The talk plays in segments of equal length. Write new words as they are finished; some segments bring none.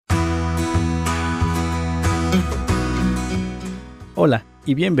Hola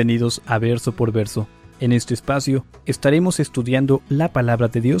y bienvenidos a Verso por Verso. En este espacio estaremos estudiando la Palabra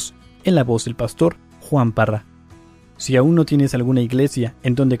de Dios en la voz del pastor Juan Parra. Si aún no tienes alguna iglesia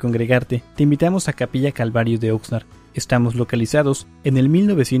en donde congregarte, te invitamos a Capilla Calvario de Oxnard. Estamos localizados en el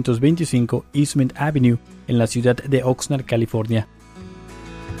 1925 Eastman Avenue, en la ciudad de Oxnard, California.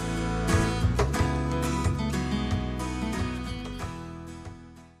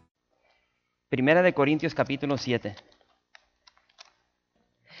 Primera de Corintios capítulo 7.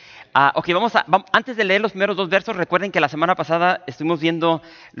 Antes de leer los primeros dos versos, recuerden que la semana pasada estuvimos viendo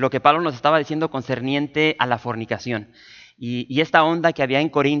lo que Pablo nos estaba diciendo concerniente a la fornicación. Y esta onda que había en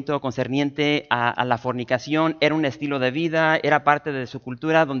Corinto concerniente a la fornicación era un estilo de vida, era parte de su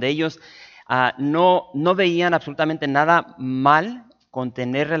cultura donde ellos no veían absolutamente nada mal con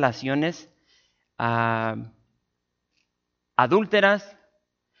tener relaciones adúlteras.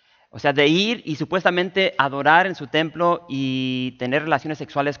 O sea, de ir y supuestamente adorar en su templo y tener relaciones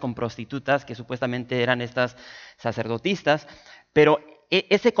sexuales con prostitutas, que supuestamente eran estas sacerdotisas. Pero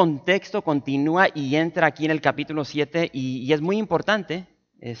ese contexto continúa y entra aquí en el capítulo 7 y es muy importante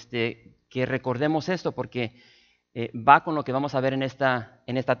que recordemos esto porque va con lo que vamos a ver en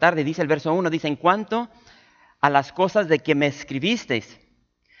esta tarde. Dice el verso 1, dice, en cuanto a las cosas de que me escribisteis,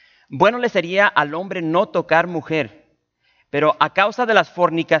 bueno le sería al hombre no tocar mujer. Pero a causa de las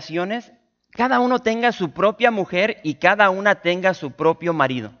fornicaciones, cada uno tenga su propia mujer y cada una tenga su propio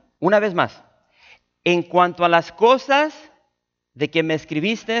marido. Una vez más, en cuanto a las cosas de que me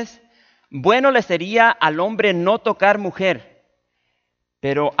escribiste, bueno le sería al hombre no tocar mujer.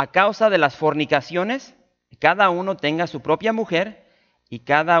 Pero a causa de las fornicaciones, cada uno tenga su propia mujer y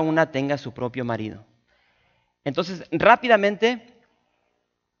cada una tenga su propio marido. Entonces, rápidamente,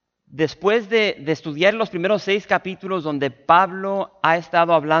 después de estudiar los primeros 6 capítulos donde Pablo ha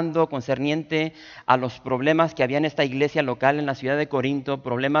estado hablando concerniente a los problemas que había en esta iglesia local en la ciudad de Corinto,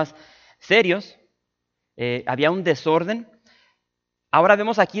 problemas serios, había un desorden. Ahora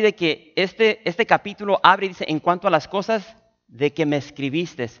vemos aquí de que este capítulo abre y dice, en cuanto a las cosas de que me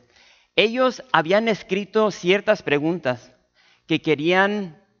escribiste. Ellos habían escrito ciertas preguntas que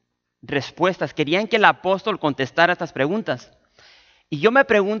querían respuestas, querían que el apóstol contestara estas preguntas. Y yo me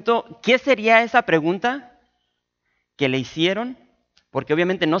pregunto, ¿qué sería esa pregunta que le hicieron? Porque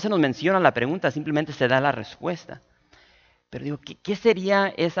obviamente no se nos menciona la pregunta, simplemente se da la respuesta. Pero digo, ¿qué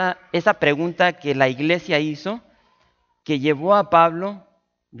sería esa pregunta que la iglesia hizo que llevó a Pablo a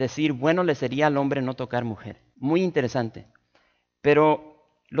decir, bueno le sería al hombre no tocar mujer? Muy interesante. Pero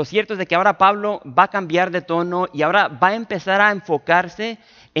lo cierto es de que ahora Pablo va a cambiar de tono y ahora va a empezar a enfocarse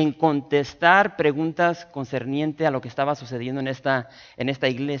en contestar preguntas concerniente a lo que estaba sucediendo en esta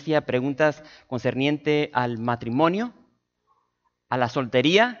iglesia, preguntas concerniente al matrimonio, a la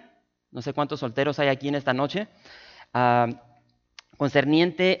soltería, no sé cuántos solteros hay aquí en esta noche,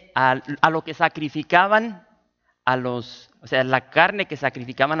 concerniente a lo que sacrificaban o sea, la carne que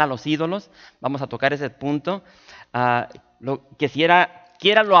sacrificaban a los ídolos, vamos a tocar ese punto, que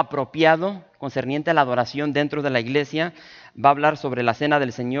era lo apropiado concerniente a la adoración dentro de la iglesia. Va a hablar sobre la cena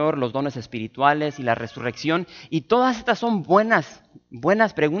del Señor, los dones espirituales y la resurrección. Y todas estas son buenas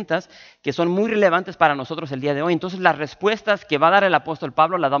preguntas que son muy relevantes para nosotros el día de hoy. Entonces las respuestas que va a dar el apóstol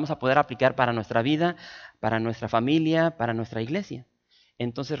Pablo las vamos a poder aplicar para nuestra vida, para nuestra familia, para nuestra iglesia.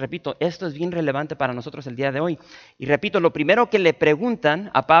 Entonces, repito, esto es bien relevante para nosotros el día de hoy. Y repito, lo primero que le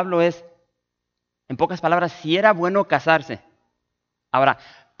preguntan a Pablo es, en pocas palabras, si era bueno casarse. Ahora,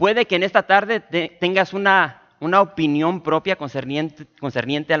 puede que en esta tarde tengas una opinión propia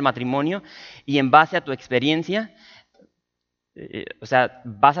concerniente al matrimonio y en base a tu experiencia,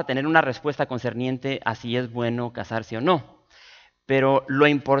 vas a tener una respuesta concerniente a si es bueno casarse o no. Pero lo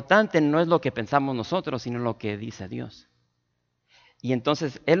importante no es lo que pensamos nosotros, sino lo que dice Dios. Y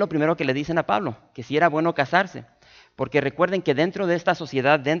entonces es lo primero que le dicen a Pablo, que si era bueno casarse. Porque recuerden que dentro de esta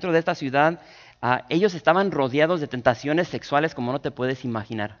sociedad, dentro de esta ciudad, ellos estaban rodeados de tentaciones sexuales como no te puedes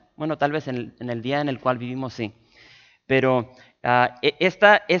imaginar. Bueno, tal vez en el día en el cual vivimos sí. Pero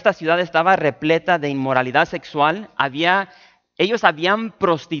esta ciudad estaba repleta de inmoralidad sexual. Ellos habían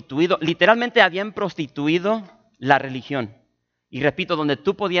prostituido, literalmente habían prostituido la religión. Y repito, donde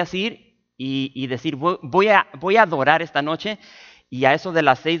tú podías ir y decir, voy a adorar esta noche. Y a eso de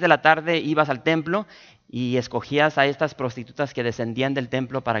las 6 de la tarde ibas al templo y escogías a estas prostitutas que descendían del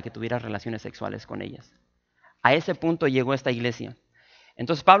templo para que tuvieras relaciones sexuales con ellas. A ese punto llegó esta iglesia.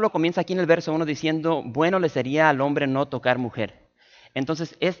 Entonces Pablo comienza aquí en el verso 1 diciendo, bueno le sería al hombre no tocar mujer.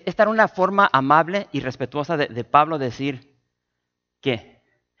 Entonces esta era una forma amable y respetuosa de Pablo decir, ¿qué?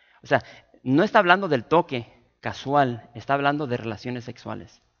 O sea, no está hablando del toque casual, está hablando de relaciones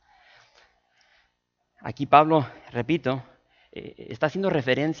sexuales. Aquí Pablo, repito, está haciendo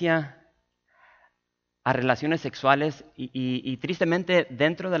referencia a relaciones sexuales y tristemente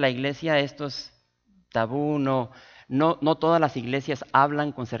dentro de la iglesia esto es tabú, no todas las iglesias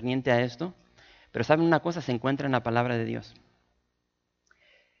hablan concerniente a esto, pero saben una cosa, se encuentra en la palabra de Dios.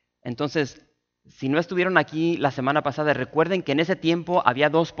 Entonces, si no estuvieron aquí la semana pasada, recuerden que en ese tiempo había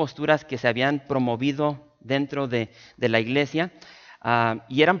dos posturas que se habían promovido dentro de la iglesia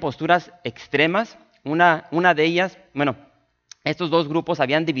y eran posturas extremas. Una de ellas, bueno, estos dos grupos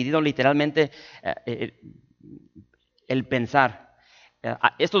habían dividido literalmente el pensar.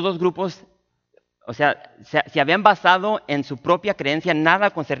 Estos dos grupos, o sea, se habían basado en su propia creencia,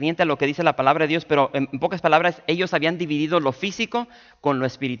 nada concerniente a lo que dice la palabra de Dios, pero en pocas palabras, ellos habían dividido lo físico con lo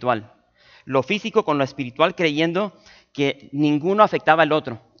espiritual. Lo físico con lo espiritual, creyendo que ninguno afectaba al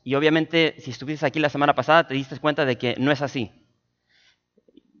otro. Y obviamente, si estuviste aquí la semana pasada, te diste cuenta de que no es así.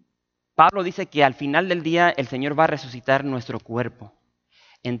 Pablo dice que al final del día el Señor va a resucitar nuestro cuerpo.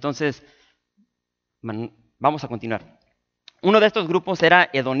 Entonces, vamos a continuar. Uno de estos grupos era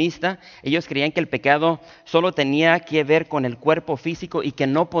hedonista. Ellos creían que el pecado solo tenía que ver con el cuerpo físico y que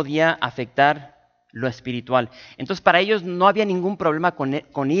no podía afectar lo espiritual. Entonces, para ellos no había ningún problema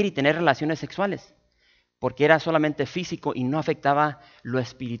con ir y tener relaciones sexuales, porque era solamente físico y no afectaba lo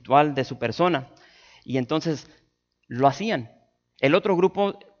espiritual de su persona. Y entonces lo hacían. El otro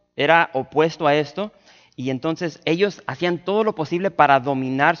grupo era opuesto a esto, y entonces ellos hacían todo lo posible para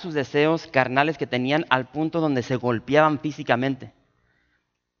dominar sus deseos carnales que tenían al punto donde se golpeaban físicamente.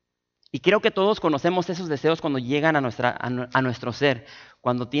 Y creo que todos conocemos esos deseos cuando llegan a nuestro ser,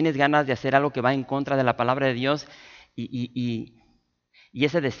 cuando tienes ganas de hacer algo que va en contra de la palabra de Dios y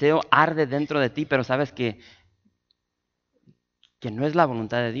ese deseo arde dentro de ti, pero sabes que no es la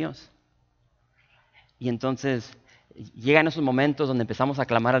voluntad de Dios. Y entonces llegan esos momentos donde empezamos a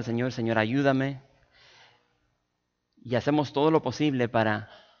clamar al Señor, Señor, ayúdame. Y hacemos todo lo posible para,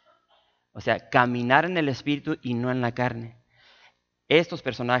 caminar en el Espíritu y no en la carne. Estos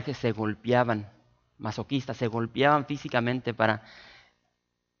personajes se golpeaban, masoquistas, se golpeaban físicamente para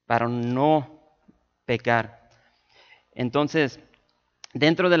no pecar. Entonces,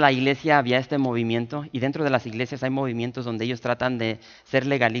 dentro de la iglesia había este movimiento, y dentro de las iglesias hay movimientos donde ellos tratan de ser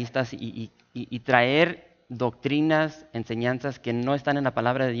legalistas y traer doctrinas, enseñanzas que no están en la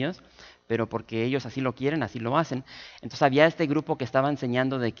palabra de Dios, pero porque ellos así lo quieren, así lo hacen. Entonces había este grupo que estaba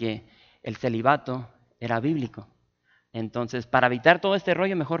enseñando de que el celibato era bíblico. Entonces, para evitar todo este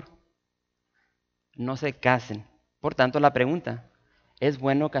rollo, mejor no se casen. Por tanto, la pregunta, ¿es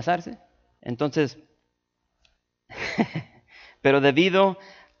bueno casarse? Entonces, pero debido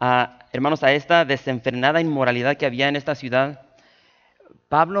hermanos, a esta desenfrenada inmoralidad que había en esta ciudad,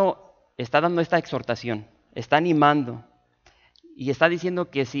 Pablo está dando esta exhortación, está animando y está diciendo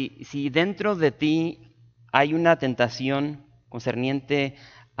que si dentro de ti hay una tentación concerniente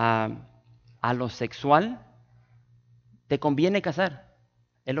a lo sexual, te conviene casar.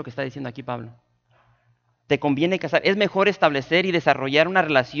 Es lo que está diciendo aquí Pablo. Te conviene casar. Es mejor establecer y desarrollar una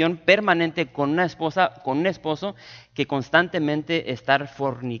relación permanente con una esposa, con un esposo, que constantemente estar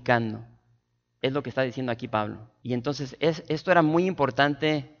fornicando. Es lo que está diciendo aquí Pablo. Y entonces esto era muy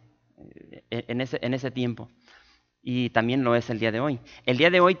importante en ese tiempo. Y también lo es el día de hoy. El día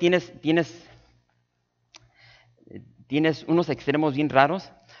de hoy tienes unos extremos bien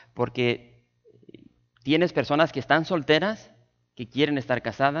raros, porque tienes personas que están solteras, que quieren estar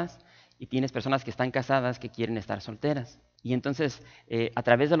casadas, y tienes personas que están casadas, que quieren estar solteras. Y entonces, a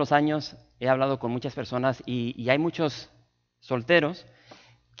través de los años, he hablado con muchas personas, y hay muchos solteros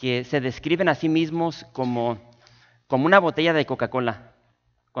que se describen a sí mismos como una botella de Coca-Cola.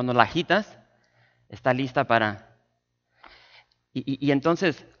 Cuando la agitas, está lista para... Y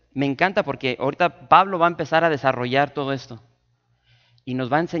entonces, me encanta porque ahorita Pablo va a empezar a desarrollar todo esto. Y nos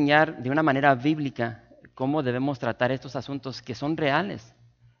va a enseñar de una manera bíblica cómo debemos tratar estos asuntos que son reales,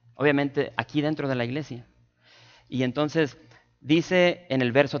 obviamente aquí dentro de la iglesia. Y entonces dice en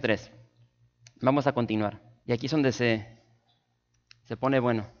el verso 3, vamos a continuar, y aquí es donde se pone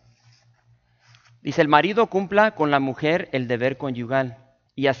bueno. Dice, el marido cumpla con la mujer el deber conyugal,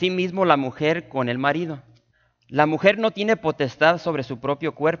 y asimismo la mujer con el marido. La mujer no tiene potestad sobre su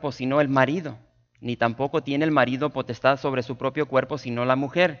propio cuerpo, sino el marido, ni tampoco tiene el marido potestad sobre su propio cuerpo, sino la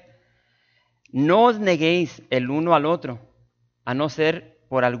mujer. No os neguéis el uno al otro, a no ser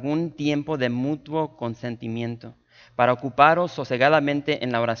por algún tiempo de mutuo consentimiento, para ocuparos sosegadamente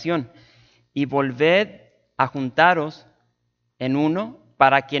en la oración, y volved a juntaros en uno,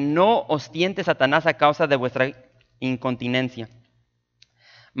 para que no os tiente Satanás a causa de vuestra incontinencia.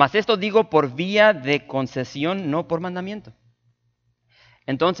 Mas esto digo por vía de concesión, no por mandamiento.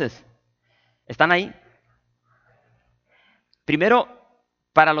 Entonces, ¿están ahí? Primero,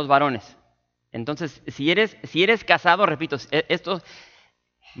 para los varones. Entonces, si eres casado, repito, esto,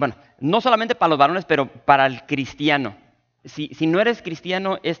 bueno, no solamente para los varones, pero para el cristiano. Si no eres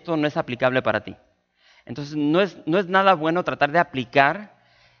cristiano, esto no es aplicable para ti. Entonces, no es nada bueno tratar de aplicar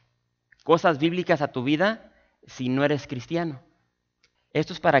cosas bíblicas a tu vida si no eres cristiano.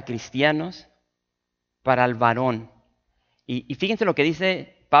 Esto es para cristianos, para el varón. Y fíjense lo que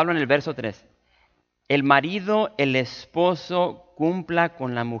dice Pablo en el verso 3. El marido, el esposo, cumpla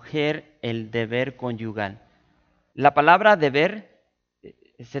con la mujer el deber conyugal. La palabra deber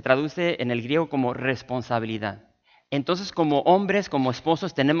se traduce en el griego como responsabilidad. Entonces, como hombres, como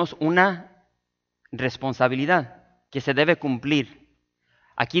esposos, tenemos una responsabilidad que se debe cumplir.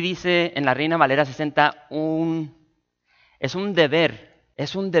 Aquí dice en la Reina Valera 60, es un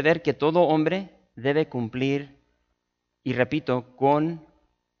deber que todo hombre debe cumplir, y repito, con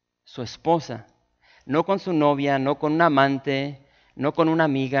su esposa, no con su novia, no con un amante, no con una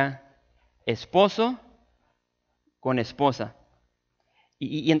amiga, esposo con esposa.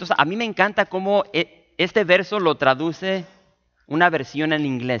 Y entonces a mí me encanta cómo este verso lo traduce una versión en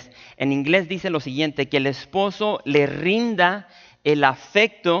inglés. En inglés dice lo siguiente, que el esposo le rinda el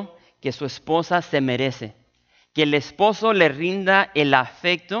afecto que su esposa se merece. Que el esposo le rinda el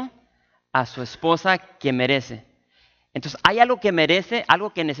afecto a su esposa que merece. Entonces hay algo que merece,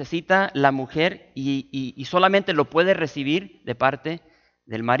 algo que necesita la mujer y solamente lo puede recibir de parte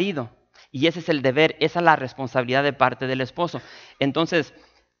del marido. Y ese es el deber, esa es la responsabilidad de parte del esposo. Entonces,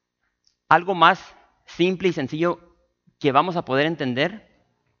 algo más simple y sencillo que vamos a poder entender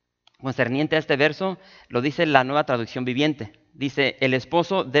concerniente a este verso, lo dice la Nueva Traducción Viviente. Dice, el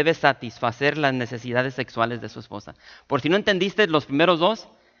esposo debe satisfacer las necesidades sexuales de su esposa. Por si no entendiste los primeros dos,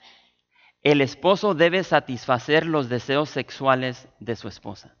 el esposo debe satisfacer los deseos sexuales de su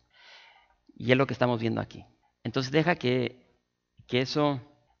esposa. Y es lo que estamos viendo aquí. Entonces deja que eso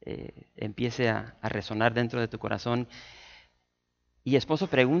empiece a resonar dentro de tu corazón. Y esposo,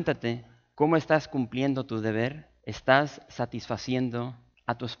 pregúntate, ¿cómo estás cumpliendo tu deber? ¿Estás satisfaciendo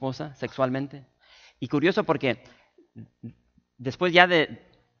a tu esposa sexualmente? Y curioso porque después ya de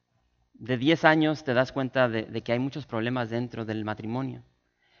 10 años te das cuenta de que hay muchos problemas dentro del matrimonio.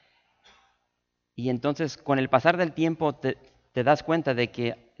 Y entonces con el pasar del tiempo te das cuenta de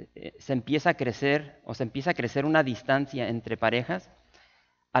que se empieza a crecer una distancia entre parejas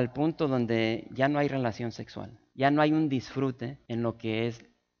al punto donde ya no hay relación sexual, ya no hay un disfrute en lo que es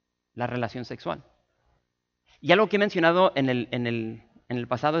la relación sexual. Y algo que he mencionado en el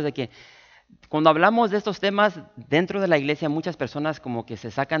pasado es de que cuando hablamos de estos temas dentro de la iglesia, muchas personas como que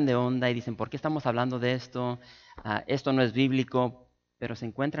se sacan de onda y dicen, ¿por qué estamos hablando de esto? Esto no es bíblico, pero se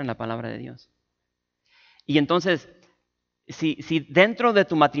encuentra en la palabra de Dios. Y entonces, si dentro de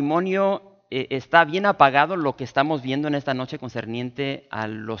tu matrimonio está bien apagado lo que estamos viendo en esta noche concerniente a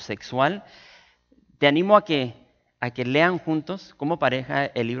lo sexual, te animo a que lean juntos como pareja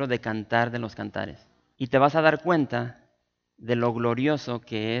el libro de Cantar de los Cantares. Y te vas a dar cuenta de lo glorioso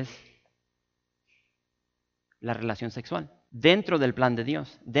que es la relación sexual dentro del plan de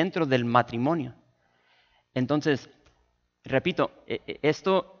Dios, dentro del matrimonio. Entonces, repito,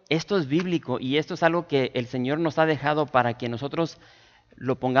 esto es bíblico y esto es algo que el Señor nos ha dejado para que nosotros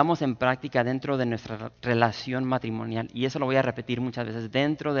lo pongamos en práctica dentro de nuestra relación matrimonial. Y eso lo voy a repetir muchas veces,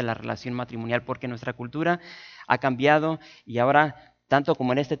 dentro de la relación matrimonial, porque nuestra cultura ha cambiado y ahora, tanto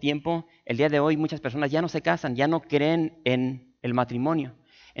como en este tiempo, el día de hoy muchas personas ya no se casan, ya no creen en el matrimonio.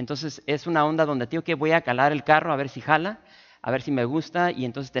 Entonces es una onda donde tío que voy a calar el carro a ver si jala, a ver si me gusta, y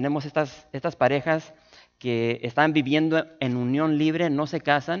entonces tenemos estas parejas que están viviendo en unión libre, no se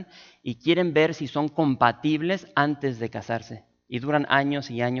casan y quieren ver si son compatibles antes de casarse. Y duran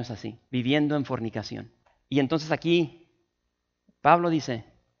años y años así, viviendo en fornicación. Y entonces aquí Pablo dice,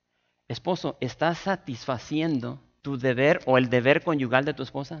 esposo, ¿estás satisfaciendo tu deber o el deber conyugal de tu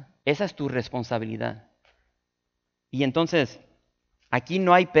esposa? Esa es tu responsabilidad. Y entonces, aquí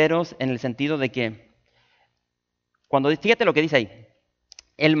no hay peros en el sentido de que, fíjate lo que dice ahí,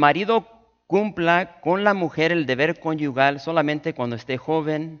 el marido cumpla con la mujer el deber conyugal solamente cuando esté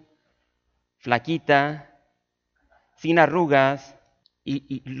joven, flaquita, sin arrugas,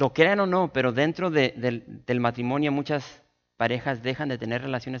 y lo crean o no, pero dentro del matrimonio muchas parejas dejan de tener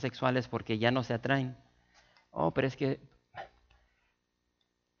relaciones sexuales porque ya no se atraen. Oh, pero es que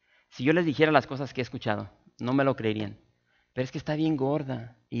si yo les dijera las cosas que he escuchado, no me lo creerían. Pero es que está bien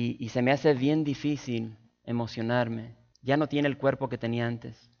gorda y se me hace bien difícil emocionarme. Ya no tiene el cuerpo que tenía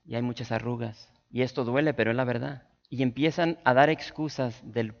antes y hay muchas arrugas. Y esto duele, pero es la verdad. Y empiezan a dar excusas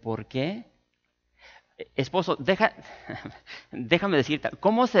del por qué. Esposo, déjame decirte,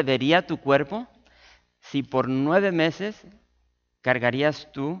 ¿cómo se vería tu cuerpo si por 9 meses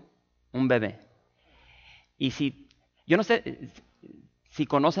cargarías tú un bebé? Y yo no sé si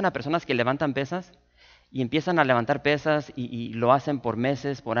conocen a personas que levantan pesas y empiezan a levantar pesas y lo hacen por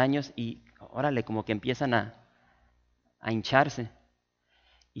meses, por años y órale, como que empiezan a hincharse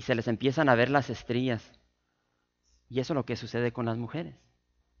y se les empiezan a ver las estrías. Y eso es lo que sucede con las mujeres.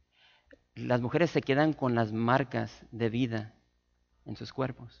 Las mujeres se quedan con las marcas de vida en sus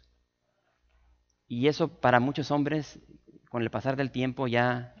cuerpos. Y eso para muchos hombres, con el pasar del tiempo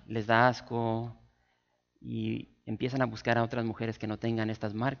ya les da asco y empiezan a buscar a otras mujeres que no tengan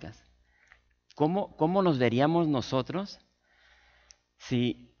estas marcas. ¿Cómo nos veríamos nosotros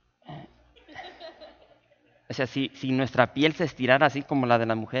si nuestra piel se estirara así como la de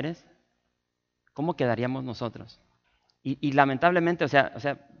las mujeres? ¿Cómo quedaríamos nosotros? Y lamentablemente,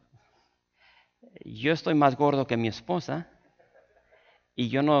 yo estoy más gordo que mi esposa y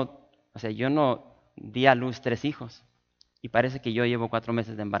yo no di a luz 3 hijos y parece que yo llevo 4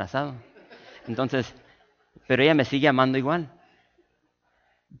 meses de embarazado. Entonces, pero ella me sigue amando igual.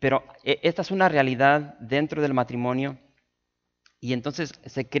 Pero esta es una realidad dentro del matrimonio y entonces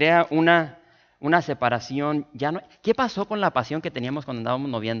se crea una separación. ¿Qué pasó con la pasión que teníamos cuando andábamos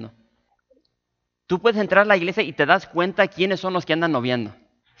noviando? Tú puedes entrar a la iglesia y te das cuenta quiénes son los que andan noviando,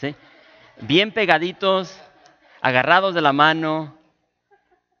 ¿sí? Bien pegaditos, agarrados de la mano,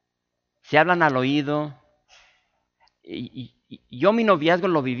 se hablan al oído. Y yo mi noviazgo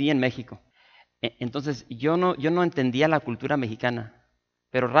lo viví en México. Entonces yo no entendía la cultura mexicana,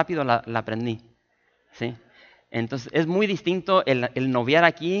 pero rápido la aprendí, ¿sí? Entonces es muy distinto el noviar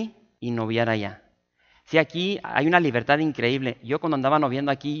aquí y noviar allá. Sí, aquí hay una libertad increíble. Yo cuando andaba noviando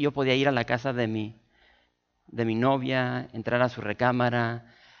aquí, yo podía ir a la casa de mi novia, entrar a su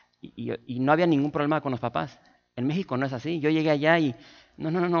recámara y no había ningún problema con los papás. En México no es así. Yo llegué allá y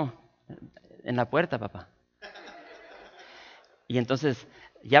no, en la puerta, papá. Y entonces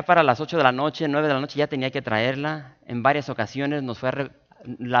ya para las 8 de la noche, 9 de la noche ya tenía que traerla. En varias ocasiones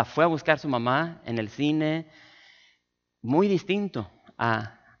la fue a buscar su mamá en el cine. Muy distinto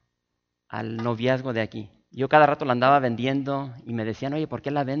al noviazgo de aquí. Yo cada rato la andaba vendiendo y me decían, oye, ¿por qué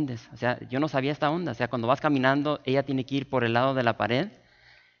la vendes? O sea, yo no sabía esta onda. O sea, cuando vas caminando, ella tiene que ir por el lado de la pared.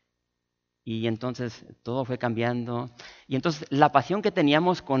 Y entonces todo fue cambiando. Y entonces la pasión que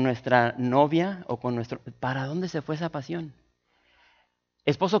teníamos con nuestra novia o con ¿para dónde se fue esa pasión?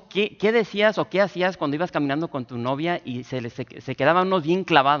 Esposo, ¿qué decías o qué hacías cuando ibas caminando con tu novia y se quedaban unos bien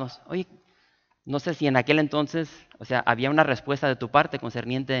clavados? Oye, no sé si en aquel entonces, había una respuesta de tu parte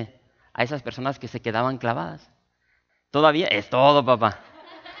concerniente a esas personas que se quedaban clavadas. Todavía es todo, papá.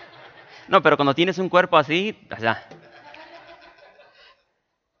 No, pero cuando tienes un cuerpo así,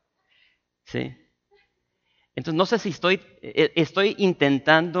 sí. Entonces no sé si estoy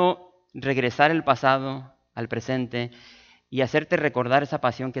intentando regresar el pasado al presente y hacerte recordar esa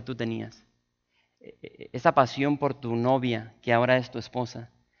pasión que tú tenías. Esa pasión por tu novia, que ahora es tu esposa.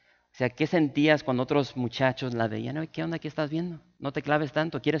 O sea, ¿qué sentías cuando otros muchachos la veían? ¿Qué onda? ¿Qué estás viendo? No te claves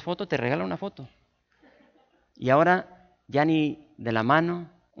tanto. ¿Quieres foto? Te regalo una foto. Y ahora ya ni de la mano,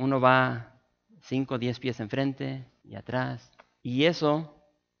 uno va 5 o 10 pies enfrente y atrás. Y eso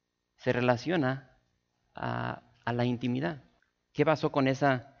se relaciona a la intimidad. ¿Qué pasó con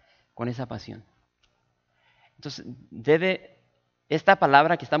esa pasión? Entonces, esta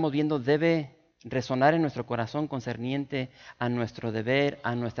palabra que estamos viendo debe resonar en nuestro corazón concerniente a nuestro deber,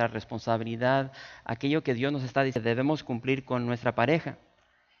 a nuestra responsabilidad, aquello que Dios nos está diciendo, debemos cumplir con nuestra pareja.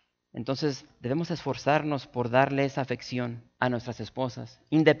 Entonces, debemos esforzarnos por darle esa afección a nuestras esposas,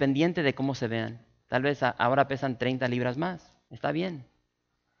 independiente de cómo se vean. Tal vez ahora pesan 30 libras más, está bien.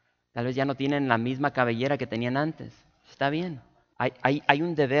 Tal vez ya no tienen la misma cabellera que tenían antes, está bien. Hay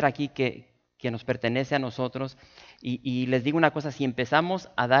un deber aquí que nos pertenece a nosotros. Y les digo una cosa, si empezamos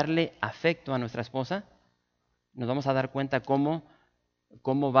a darle afecto a nuestra esposa, nos vamos a dar cuenta cómo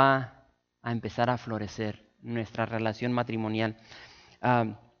va a empezar a florecer nuestra relación matrimonial.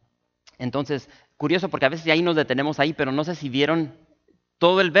 Entonces, curioso porque a veces ahí nos detenemos ahí, pero no sé si vieron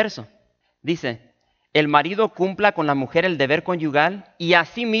todo el verso. Dice, el marido cumpla con la mujer el deber conyugal y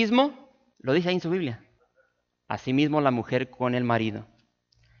asimismo, lo dice ahí en su Biblia, asimismo la mujer con el marido.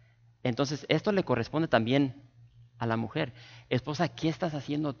 Entonces, esto le corresponde también a la mujer. Esposa, ¿qué estás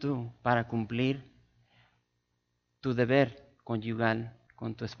haciendo tú para cumplir tu deber conyugal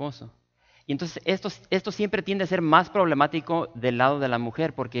con tu esposo? Y entonces esto siempre tiende a ser más problemático del lado de la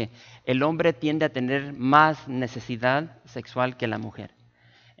mujer porque el hombre tiende a tener más necesidad sexual que la mujer.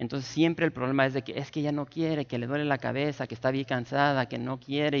 Entonces siempre el problema es de que ella no quiere, que le duele la cabeza, que está bien cansada, que no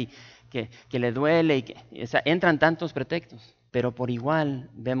quiere y que le duele. Entran tantos pretextos. Pero por igual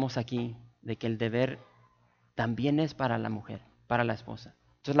vemos aquí de que el deber también es para la mujer. para la esposa.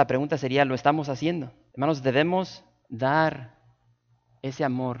 Entonces la pregunta sería, ¿lo estamos haciendo? Hermanos, debemos dar ese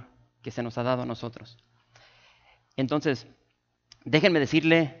amor que se nos ha dado a nosotros. Entonces, déjenme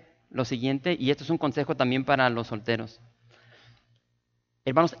decirle lo siguiente, y esto es un consejo también para los solteros.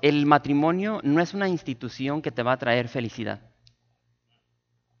 Hermanos, el matrimonio no es una institución que te va a traer felicidad.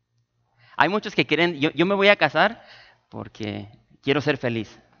 Hay muchos que creen, yo me voy a casar porque quiero ser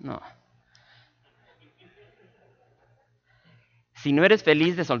feliz. No. Si no eres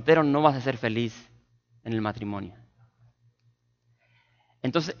feliz de soltero, no vas a ser feliz en el matrimonio.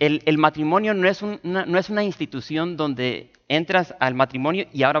 Entonces, el matrimonio no es una institución donde entras al matrimonio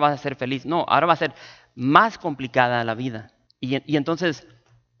y ahora vas a ser feliz. No, ahora va a ser más complicada la vida. Y entonces,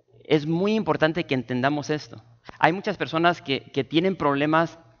 es muy importante que entendamos esto. Hay muchas personas que tienen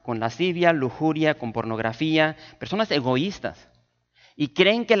problemas con lascivia, lujuria, con pornografía, personas egoístas. Y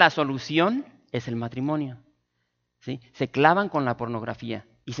creen que la solución es el matrimonio. ¿Sí? Se clavan con la pornografía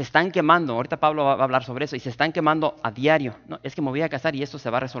y se están quemando. Ahorita Pablo va a hablar sobre eso. Y se están quemando a diario. No, es que me voy a casar y esto se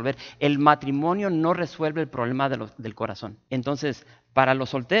va a resolver. El matrimonio no resuelve el problema del corazón. Entonces, para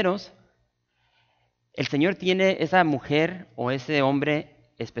los solteros, el Señor tiene esa mujer o ese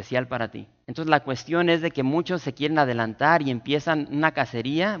hombre especial para ti. Entonces la cuestión es de que muchos se quieren adelantar y empiezan una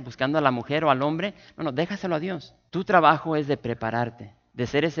cacería buscando a la mujer o al hombre. No, déjaselo a Dios. Tu trabajo es de prepararte, de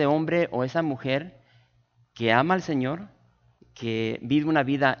ser ese hombre o esa mujer que ama al Señor, que vive una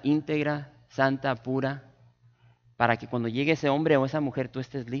vida íntegra, santa, pura, para que cuando llegue ese hombre o esa mujer tú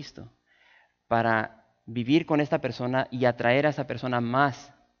estés listo para vivir con esta persona y atraer a esa persona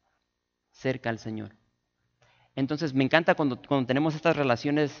más cerca al Señor. Entonces me encanta cuando tenemos estas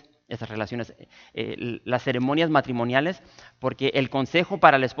relaciones, las ceremonias matrimoniales, porque el consejo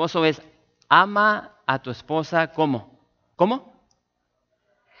para el esposo es: ama a tu esposa ¿cómo? ¿Cómo?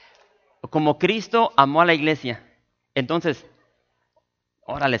 Como Cristo amó a la iglesia. Entonces,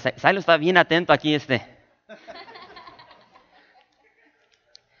 órale, Silo está bien atento aquí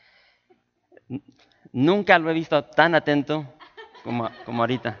Nunca lo he visto tan atento como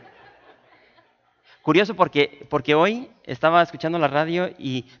ahorita. Curioso porque hoy estaba escuchando la radio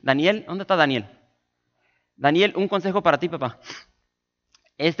y Daniel, ¿dónde está Daniel? Daniel, un consejo para ti, papá.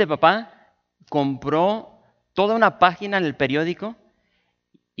 Este papá compró toda una página en el periódico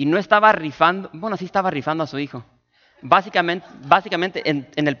y no estaba rifando, bueno, sí estaba rifando a su hijo. Básicamente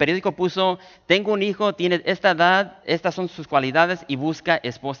en el periódico puso: tengo un hijo, tiene esta edad, estas son sus cualidades y busca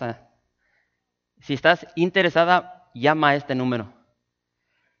esposa. Si estás interesada, llama a este número.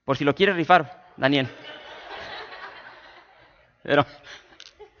 Por si lo quieres rifar, Daniel. Pero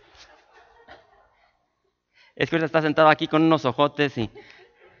es que ahorita está sentado aquí con unos ojotes y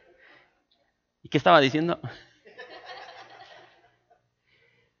 ¿qué estaba diciendo?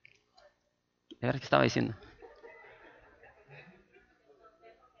 A ver, ¿qué estaba diciendo?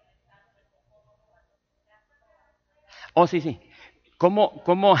 Oh, sí. ¿Cómo?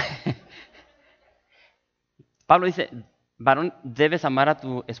 Pablo dice: varón, debes amar a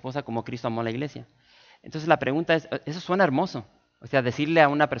tu esposa como Cristo amó a la iglesia. Entonces la pregunta es, eso suena hermoso. O sea, decirle a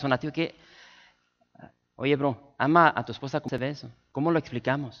una persona, tío, que, oye, bro, ama a tu esposa, ¿cómo se ve eso? ¿Cómo lo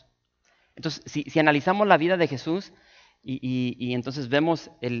explicamos? Entonces, si analizamos la vida de Jesús y entonces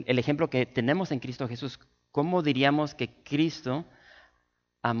vemos el ejemplo que tenemos en Cristo Jesús, ¿cómo diríamos que Cristo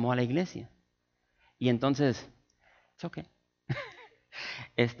amó a la iglesia? Y entonces, es ok.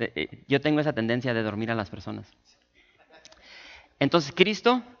 Yo tengo esa tendencia de dormir a las personas. Entonces,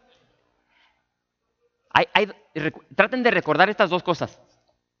 Cristo, traten de recordar estas dos cosas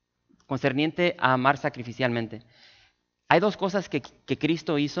concerniente a amar sacrificialmente. Hay dos cosas que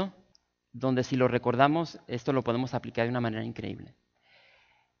Cristo hizo, donde si lo recordamos, esto lo podemos aplicar de una manera increíble.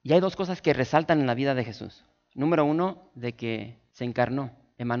 Y hay dos cosas que resaltan en la vida de Jesús. Número uno, de que se encarnó,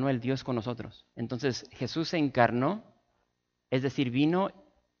 Emmanuel, Dios con nosotros. Entonces, Jesús se encarnó, es decir, vino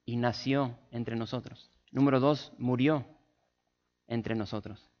y nació entre nosotros. Número dos, murió entre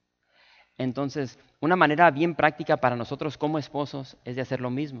nosotros. Entonces, una manera bien práctica para nosotros como esposos es de hacer lo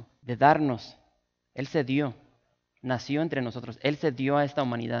mismo, de darnos. Él se dio, nació entre nosotros, Él se dio a esta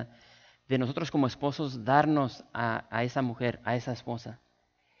humanidad. De nosotros como esposos darnos a esa mujer, a esa esposa.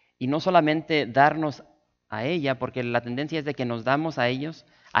 Y no solamente darnos a ella, porque la tendencia es de que nos damos a ellas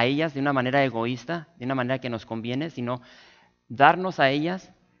de una manera egoísta, de una manera que nos conviene, sino darnos a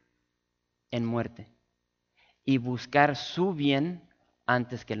ellas en muerte y buscar su bien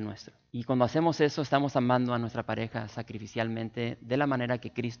antes que el nuestro. Y cuando hacemos eso, estamos amando a nuestra pareja sacrificialmente de la manera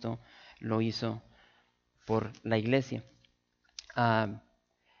que Cristo lo hizo por la iglesia.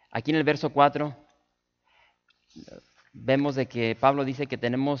 Aquí en el verso 4 vemos de que Pablo dice que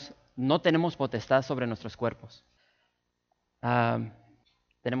no tenemos potestad sobre nuestros cuerpos. Ah,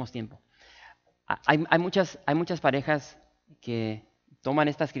 tenemos tiempo. Hay muchas parejas que toman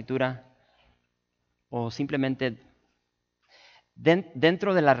esta escritura o simplemente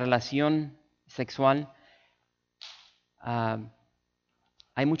dentro de la relación sexual ah,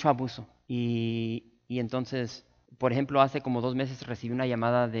 hay mucho abuso. Y entonces, por ejemplo, hace como 2 meses recibí una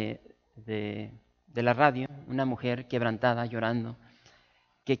llamada de la radio, una mujer quebrantada, llorando,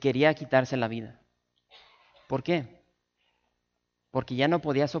 que quería quitarse la vida. ¿Por qué? Porque ya no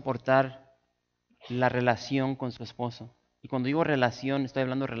podía soportar la relación con su esposo. Y cuando digo relación, estoy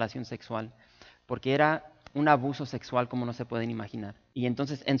hablando de relación sexual, porque era un abuso sexual como no se pueden imaginar. Y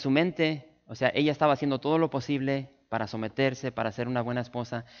entonces en su mente, o sea, ella estaba haciendo todo lo posible para someterse, para ser una buena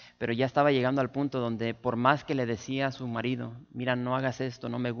esposa, pero ya estaba llegando al punto donde por más que le decía a su marido, mira, no hagas esto,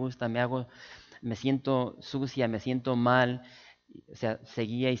 no me gusta, me siento sucia, me siento mal, o sea,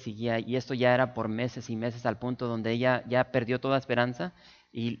 seguía y seguía, y esto ya era por meses y meses al punto donde ella ya perdió toda esperanza,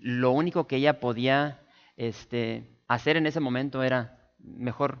 y lo único que ella podía hacer en ese momento era,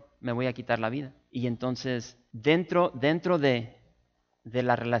 mejor me voy a quitar la vida. Y entonces, dentro de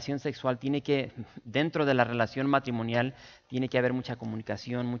la relación sexual, dentro de la relación matrimonial, tiene que haber mucha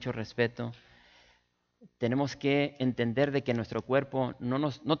comunicación, mucho respeto. Tenemos que entender de que nuestro cuerpo,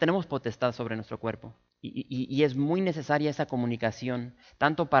 no tenemos potestad sobre nuestro cuerpo. Y es muy necesaria esa comunicación,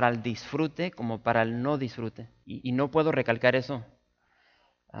 tanto para el disfrute como para el no disfrute. Y no puedo recalcar eso.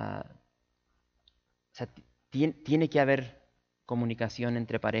 O sea, tiene que haber comunicación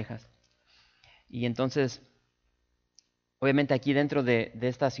entre parejas. Y entonces, obviamente aquí dentro de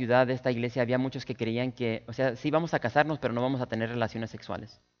esta ciudad, de esta iglesia, había muchos que creían que, o sea, sí vamos a casarnos, pero no vamos a tener relaciones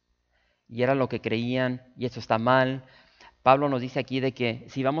sexuales. Y era lo que creían, y eso está mal. Pablo nos dice aquí de que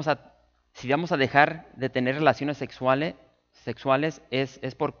si vamos a dejar de tener relaciones sexuales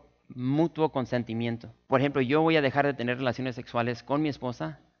es por mutuo consentimiento. Por ejemplo, yo voy a dejar de tener relaciones sexuales con mi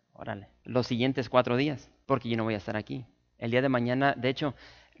esposa, órale, los siguientes 4 días, porque yo no voy a estar aquí. El día de mañana, de hecho,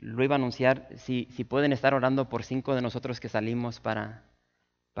 lo iba a anunciar, si pueden estar orando por 5 de nosotros que salimos para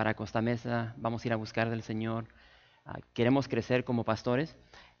Costa Mesa, vamos a ir a buscar del Señor, queremos crecer como pastores,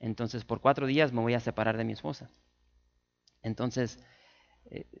 entonces por 4 días me voy a separar de mi esposa. Entonces,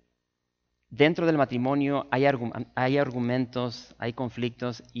 dentro del matrimonio hay argumentos, hay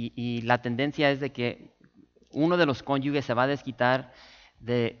conflictos y la tendencia es de que uno de los cónyuges se va a desquitar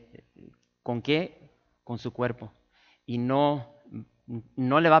 ¿con qué? Con su cuerpo. Y no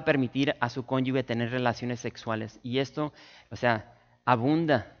le va a permitir a su cónyuge tener relaciones sexuales. Y esto, o sea,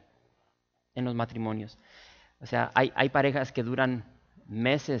 abunda en los matrimonios. O sea, hay parejas que duran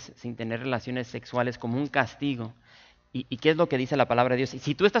meses sin tener relaciones sexuales como un castigo. ¿Y qué es lo que dice la palabra de Dios?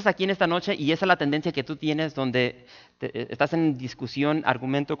 Si tú estás aquí en esta noche y esa es la tendencia que tú tienes, donde estás en discusión,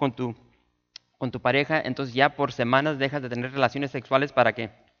 argumento con tu pareja, entonces ya por semanas dejas de tener relaciones sexuales para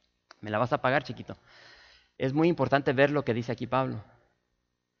que me la vas a pagar, chiquito. Es muy importante ver lo que dice aquí Pablo.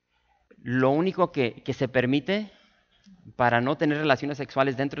 Lo único que se permite para no tener relaciones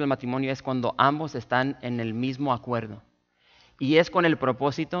sexuales dentro del matrimonio es cuando ambos están en el mismo acuerdo. Y es con el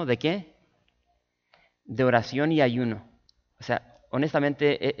propósito de ¿qué? De oración y ayuno. O sea,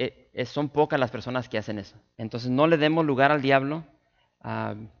 honestamente, son pocas las personas que hacen eso. Entonces, no le demos lugar al diablo.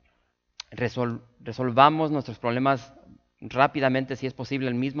 Resolvamos nuestros problemas rápidamente, si es posible,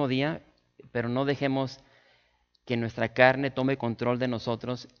 el mismo día, pero no dejemos que nuestra carne tome control de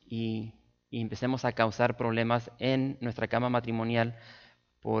nosotros y empecemos a causar problemas en nuestra cama matrimonial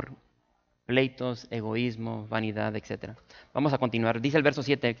por pleitos, egoísmo, vanidad, etc. Vamos a continuar. Dice el verso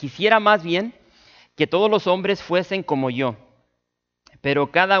 7, quisiera más bien que todos los hombres fuesen como yo,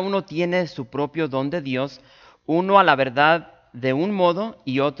 pero cada uno tiene su propio don de Dios, uno a la verdad de un modo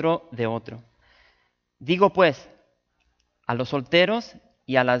y otro de otro. Digo pues, a los solteros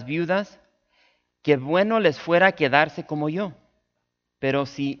y a las viudas, que bueno les fuera quedarse como yo, pero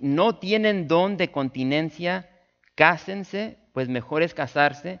si no tienen don de continencia, cásense, pues mejor es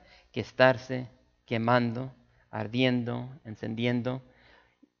casarse que estarse quemando, ardiendo, encendiendo,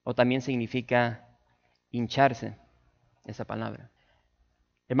 o también significa hincharse, esa palabra.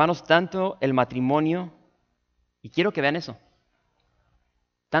 Hermanos, tanto el matrimonio, y quiero que vean eso,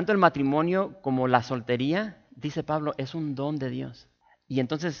 tanto el matrimonio como la soltería, dice Pablo, es un don de Dios. Y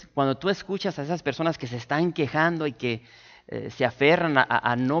entonces, cuando tú escuchas a esas personas que se están quejando y que se aferran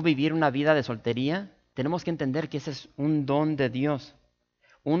a no vivir una vida de soltería, tenemos que entender que ese es un don de Dios.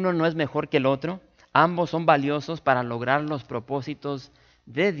 Uno no es mejor que el otro, ambos son valiosos para lograr los propósitos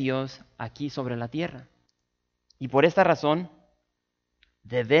de Dios aquí sobre la tierra. Y por esta razón,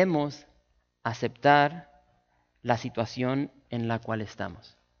 debemos aceptar la situación en la cual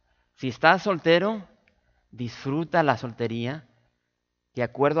estamos. Si estás soltero, disfruta la soltería de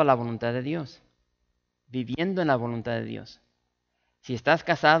acuerdo a la voluntad de Dios, viviendo en la voluntad de Dios. Si estás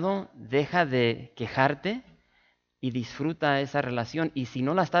casado, deja de quejarte y disfruta esa relación. Y si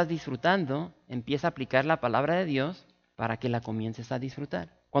no la estás disfrutando, empieza a aplicar la palabra de Dios para que la comiences a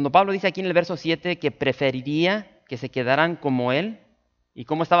disfrutar. Cuando Pablo dice aquí en el verso 7 que preferiría que se quedaran como él, ¿y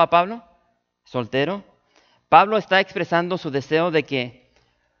cómo estaba Pablo? Soltero. Pablo está expresando su deseo de que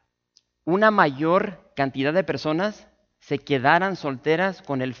una mayor cantidad de personas se quedaran solteras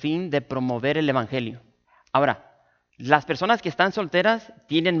con el fin de promover el evangelio. Ahora, las personas que están solteras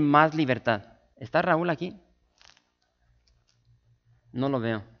tienen más libertad. ¿Está Raúl aquí? No lo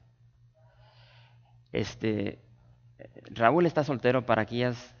veo. Raúl está soltero para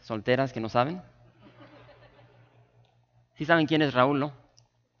aquellas solteras que no saben. ¿Sí saben quién es Raúl, no?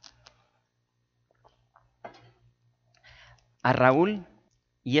 A Raúl,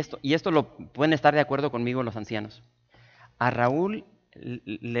 y esto lo pueden estar de acuerdo conmigo los ancianos, a Raúl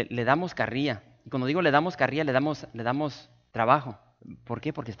le damos carrilla. Y cuando digo le damos carrilla, le damos trabajo. ¿Por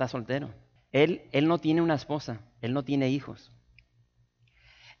qué? Porque está soltero. Él no tiene una esposa, él no tiene hijos.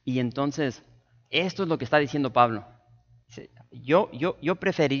 Y entonces, esto es lo que está diciendo Pablo. Yo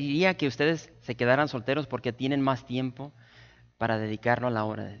preferiría que ustedes se quedaran solteros porque tienen más tiempo para dedicarlo a la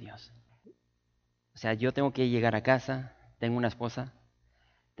obra de Dios. O sea, yo tengo que llegar a casa, tengo una esposa,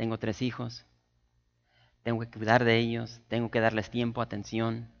 tengo 3 hijos, tengo que cuidar de ellos, tengo que darles tiempo,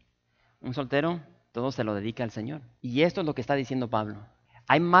 atención. Un soltero, todo se lo dedica al Señor. Y esto es lo que está diciendo Pablo.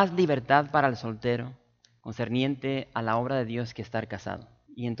 Hay más libertad para el soltero concerniente a la obra de Dios que estar casado.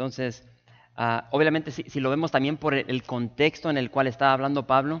 Y entonces, obviamente, si lo vemos también por el contexto en el cual está hablando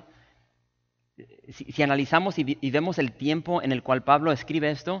Pablo, si analizamos y vemos el tiempo en el cual Pablo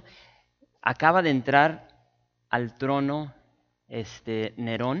escribe esto, acaba de entrar al trono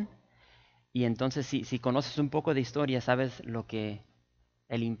Nerón, y entonces si conoces un poco de historia, sabes lo que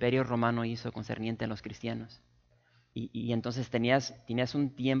el imperio romano hizo concerniente a los cristianos. Y entonces tenías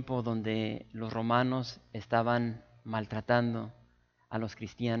un tiempo donde los romanos estaban maltratando a los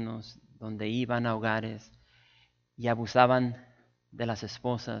cristianos, donde iban a hogares y abusaban de las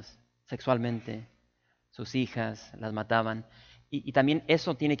esposas sexualmente, sus hijas las mataban. Y también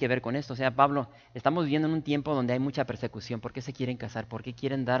eso tiene que ver con esto. O sea, Pablo, estamos viviendo en un tiempo donde hay mucha persecución. ¿Por qué se quieren casar? ¿Por qué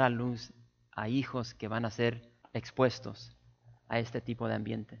quieren dar a luz a hijos que van a ser expuestos a este tipo de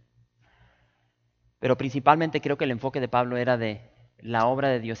ambiente? Pero principalmente creo que el enfoque de Pablo era de la obra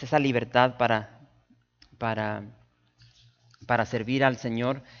de Dios, esa libertad para servir al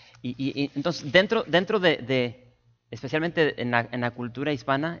Señor. Y entonces dentro de especialmente en la cultura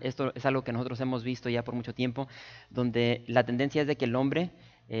hispana, esto es algo que nosotros hemos visto ya por mucho tiempo, donde la tendencia es de que el hombre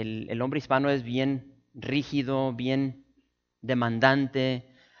hispano es bien rígido, bien demandante,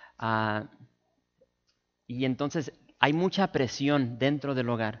 y entonces hay mucha presión dentro del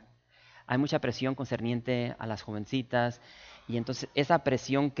hogar. Hay mucha presión concerniente a las jovencitas, y entonces esa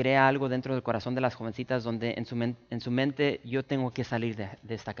presión crea algo dentro del corazón de las jovencitas donde en su mente yo tengo que salir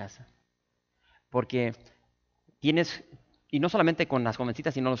de esta casa. Porque tienes, y no solamente con las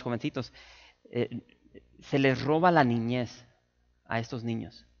jovencitas, sino los jovencitos, se les roba la niñez a estos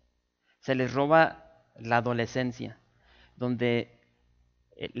niños. Se les roba la adolescencia, donde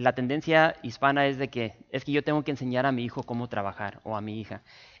la tendencia hispana es que yo tengo que enseñar a mi hijo cómo trabajar o a mi hija.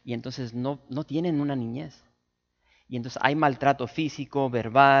 Y entonces no tienen una niñez. Y entonces hay maltrato físico,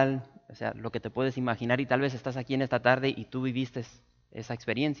 verbal, o sea, lo que te puedes imaginar, y tal vez estás aquí en esta tarde y tú viviste esa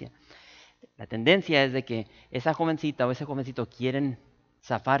experiencia. La tendencia es de que esa jovencita o ese jovencito quieren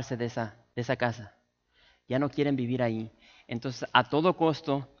zafarse de esa casa. Ya no quieren vivir ahí. Entonces, a todo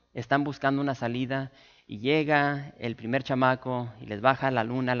costo, están buscando una salida y llega el primer chamaco y les baja la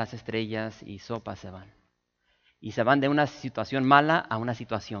luna, las estrellas y sopa se van. Y se van de una situación mala a una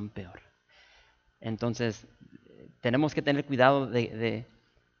situación peor. Entonces, tenemos que tener cuidado de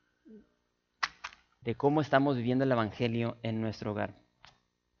cómo estamos viviendo el evangelio en nuestro hogar.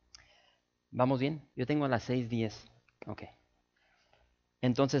 ¿Vamos bien? Yo tengo a las 6:10. Ok.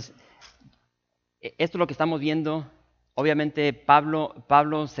 Entonces, esto es lo que estamos viendo. Obviamente, Pablo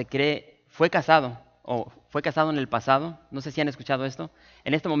fue casado en el pasado. No sé si han escuchado esto.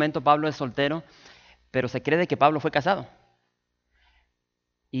 En este momento Pablo es soltero, pero se cree de que Pablo fue casado.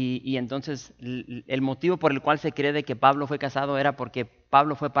 Y entonces el motivo por el cual se cree de que Pablo fue casado era porque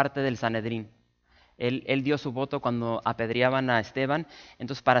Pablo fue parte del Sanedrín. Él dio su voto cuando apedreaban a Esteban.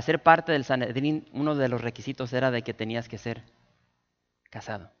 Entonces, para ser parte del Sanedrín, uno de los requisitos era de que tenías que ser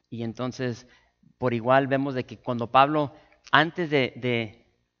casado. Y entonces, por igual vemos de que cuando Pablo,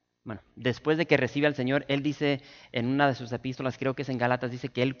 después de que recibe al Señor, él dice en una de sus epístolas, creo que es en Gálatas, dice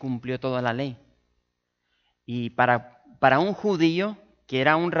que él cumplió toda la ley. Y para un judío, que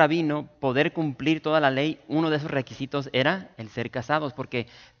era un rabino, poder cumplir toda la ley, uno de esos requisitos era el ser casados, porque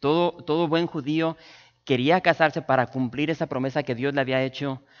todo buen judío quería casarse para cumplir esa promesa que Dios le había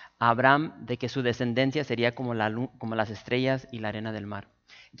hecho a Abraham de que su descendencia sería como como las estrellas y la arena del mar.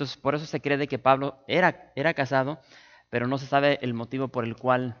 Entonces, por eso se cree de que Pablo era casado, pero no se sabe el motivo por el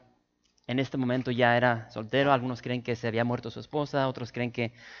cual en este momento ya era soltero. Algunos creen que se había muerto su esposa, otros creen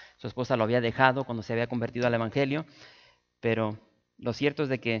que su esposa lo había dejado cuando se había convertido al Evangelio, pero lo cierto es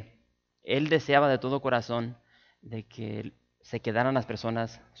de que él deseaba de todo corazón de que se quedaran las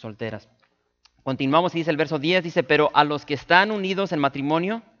personas solteras. Continuamos y dice el verso 10, dice, pero a los que están unidos en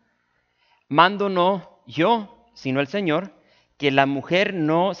matrimonio, mando no yo, sino el Señor, que la mujer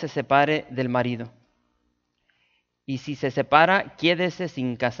no se separe del marido. Y si se separa, quédese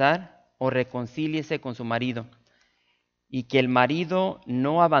sin casar o reconcíliese con su marido. Y que el marido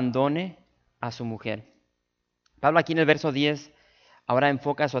no abandone a su mujer. Pablo aquí en el verso 10 ahora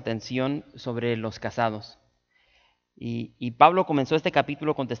enfoca su atención sobre los casados. Y Pablo comenzó este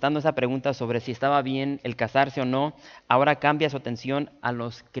capítulo contestando esa pregunta sobre si estaba bien el casarse o no. Ahora cambia su atención a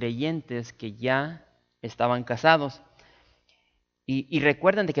los creyentes que ya estaban casados. Y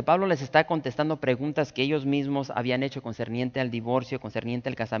recuerden de que Pablo les está contestando preguntas que ellos mismos habían hecho concerniente al divorcio, concerniente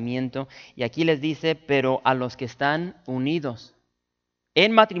al casamiento. Y aquí les dice, pero a los que están unidos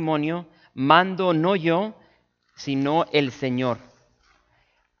en matrimonio, mando no yo, sino el Señor.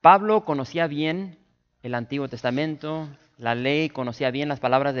 Pablo conocía bien el Antiguo Testamento, la ley, conocía bien las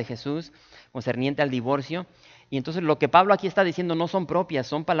palabras de Jesús concerniente al divorcio. Y entonces lo que Pablo aquí está diciendo no son propias,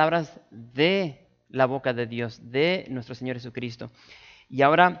 son palabras de la boca de Dios, de nuestro Señor Jesucristo. Y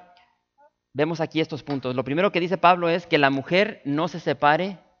ahora vemos aquí estos puntos. Lo primero que dice Pablo es que la mujer no se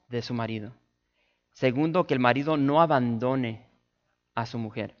separe de su marido. Segundo, que el marido no abandone a su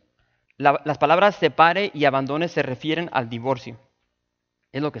mujer. Las palabras separe y abandone se refieren al divorcio.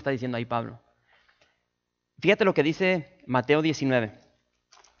 Es lo que está diciendo ahí Pablo. Fíjate lo que dice Mateo 19.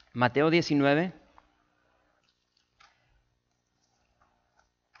 Mateo 19.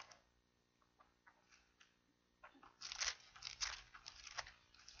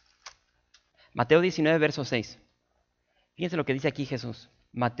 Mateo 19, verso 6. Fíjense lo que dice aquí Jesús.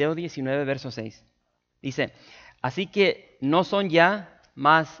 Mateo 19, verso 6. Dice, así que no son ya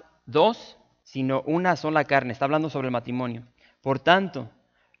más dos, sino una sola carne. Está hablando sobre el matrimonio. Por tanto,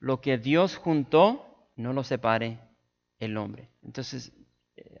 lo que Dios juntó, no lo separe el hombre. Entonces,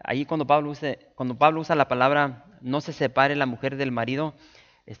 ahí cuando Pablo usa la palabra no se separe la mujer del marido,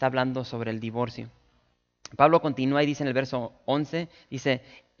 está hablando sobre el divorcio. Pablo continúa y dice en el verso 11, dice,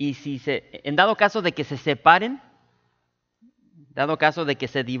 y si en dado caso de que se separen, dado caso de que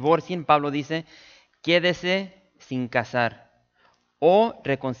se divorcien, Pablo dice, quédese sin casar o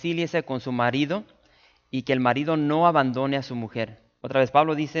reconcíliese con su marido y que el marido no abandone a su mujer. Otra vez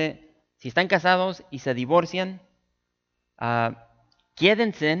Pablo dice, si están casados y se divorcian,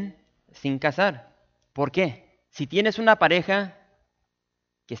 quédense sin casar. ¿Por qué? Si tienes una pareja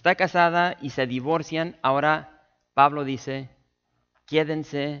que está casada y se divorcian, ahora Pablo dice,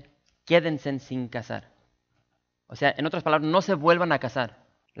 quédense sin casar. O sea, en otras palabras, no se vuelvan a casar.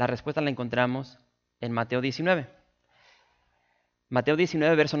 La respuesta la encontramos en Mateo 19. Mateo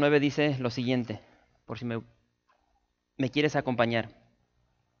 19, verso 9 dice lo siguiente, por si me quieres acompañar.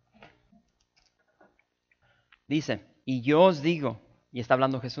 Dice, y yo os digo, y está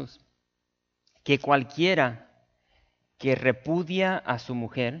hablando Jesús, que cualquiera que repudia a su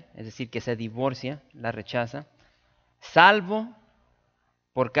mujer, es decir, que se divorcia, la rechaza, salvo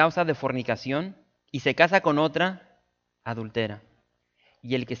por causa de fornicación, y se casa con otra, adultera.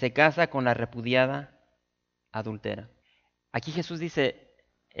 Y el que se casa con la repudiada, adultera. Aquí Jesús dice,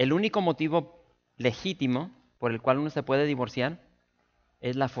 el único motivo legítimo por el cual uno se puede divorciar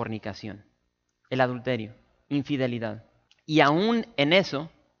es la fornicación, el adulterio, infidelidad. Y aún en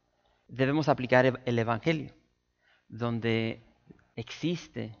eso debemos aplicar el Evangelio, donde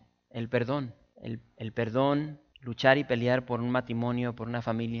existe el perdón. El perdón, luchar y pelear por un matrimonio, por una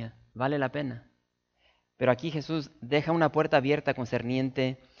familia, vale la pena. Pero aquí Jesús deja una puerta abierta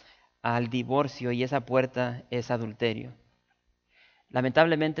concerniente al divorcio y esa puerta es adulterio.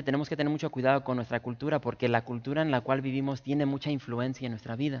 Lamentablemente tenemos que tener mucho cuidado con nuestra cultura porque la cultura en la cual vivimos tiene mucha influencia en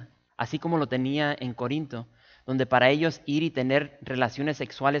nuestra vida, así como lo tenía en Corinto, donde para ellos ir y tener relaciones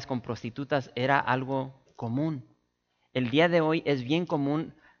sexuales con prostitutas era algo común. El día de hoy es bien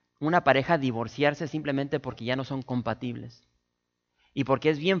común una pareja divorciarse simplemente porque ya no son compatibles. Y porque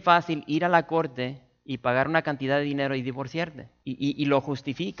es bien fácil ir a la corte y pagar una cantidad de dinero y divorciarte. Y lo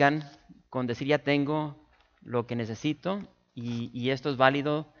justifican con decir ya tengo lo que necesito y esto es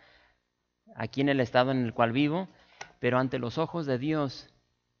válido aquí en el estado en el cual vivo, pero ante los ojos de Dios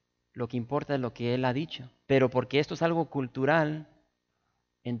lo que importa es lo que Él ha dicho. Pero porque esto es algo cultural,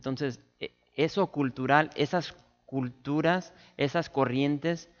 entonces eso cultural, esas culturas, esas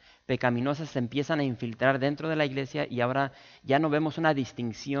corrientes pecaminosas se empiezan a infiltrar dentro de la iglesia y ahora ya no vemos una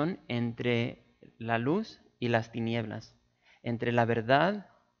distinción entre la luz y las tinieblas, entre la verdad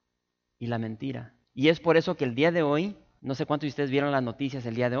y la mentira. Y es por eso que el día de hoy, no sé cuántos de ustedes vieron las noticias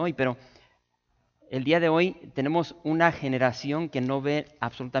el día de hoy, pero el día de hoy tenemos una generación que no ve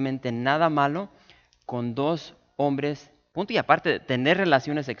absolutamente nada malo con dos hombres, punto y aparte de tener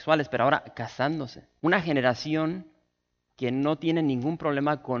relaciones sexuales, pero ahora casándose. Una generación que no tiene ningún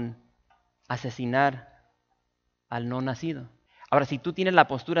problema con asesinar al no nacido. Ahora, si tú tienes la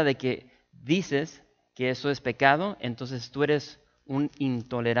postura de que dices que eso es pecado, entonces tú eres un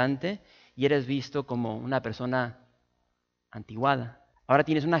intolerante y eres visto como una persona antiguada. Ahora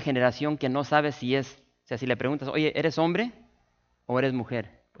tienes una generación que no sabe si es, o sea, si le preguntas, oye, ¿eres hombre o eres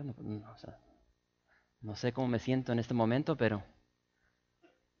mujer? Bueno, pues no, o sea, no sé cómo me siento en este momento, pero...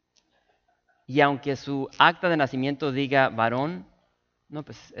 Y aunque su acta de nacimiento diga varón, no,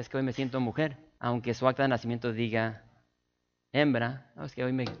 pues es que hoy me siento mujer. Aunque su acta de nacimiento diga hembra, no, es que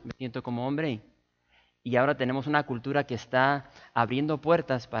hoy me siento como hombre. Y ahora tenemos una cultura que está abriendo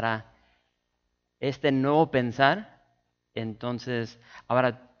puertas para este nuevo pensar. Entonces,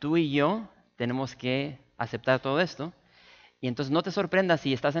 ahora tú y yo tenemos que aceptar todo esto. Y entonces no te sorprendas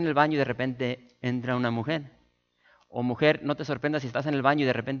si estás en el baño y de repente entra una mujer. O mujer, no te sorprendas si estás en el baño y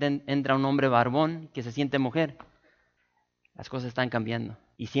de repente entra un hombre barbón que se siente mujer. Las cosas están cambiando.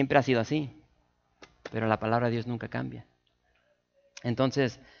 Y siempre ha sido así. Pero la palabra de Dios nunca cambia.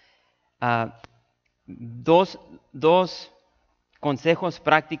 Entonces, dos consejos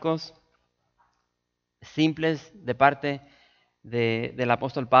prácticos simples de parte del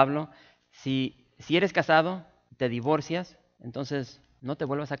apóstol Pablo. Si eres casado, te divorcias, entonces no te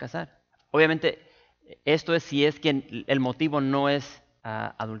vuelvas a casar. Obviamente, esto es si es que el motivo no es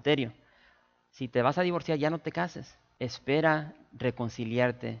adulterio. Si te vas a divorciar, ya no te cases. Espera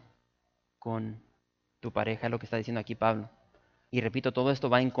reconciliarte con tu pareja, es lo que está diciendo aquí Pablo. Y repito, todo esto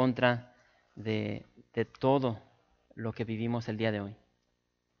va en contra de todo lo que vivimos el día de hoy.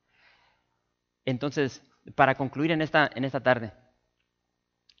 Entonces, para concluir en esta tarde,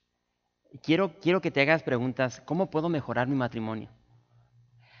 quiero que te hagas preguntas. ¿Cómo puedo mejorar mi matrimonio?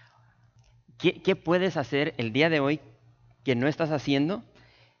 ¿Qué puedes hacer el día de hoy que no estás haciendo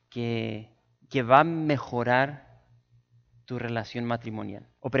que va a mejorar tu relación matrimonial?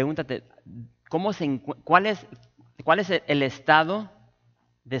 O pregúntate, ¿cuál es el estado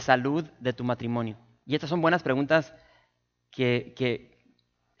de salud de tu matrimonio? Y estas son buenas preguntas que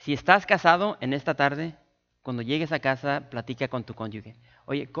si estás casado en esta tarde, cuando llegues a casa, platica con tu cónyuge.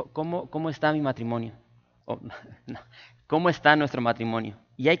 Oye, ¿cómo está mi matrimonio? No, ¿cómo está nuestro matrimonio?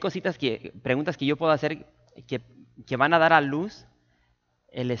 Y hay preguntas que yo puedo hacer que van a dar a luz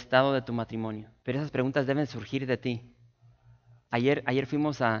el estado de tu matrimonio. Pero esas preguntas deben surgir de ti. Ayer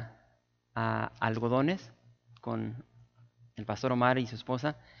fuimos a Algodones con el pastor Omar y su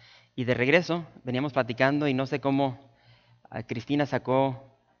esposa, y de regreso veníamos platicando y no sé cómo Cristina sacó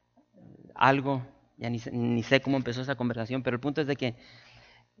algo, ya ni sé cómo empezó esa conversación, pero el punto es de que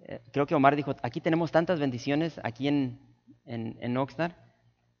creo que Omar dijo, aquí tenemos tantas bendiciones aquí en Oxnard,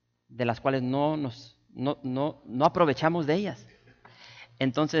 de las cuales no aprovechamos de ellas.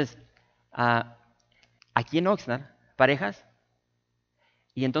 Entonces, aquí en Oxnard, parejas,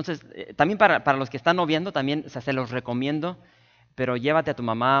 y entonces, también para los que están noviando, también se los recomiendo, pero llévate a tu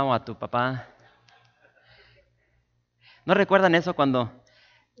mamá o a tu papá. ¿No recuerdan eso cuando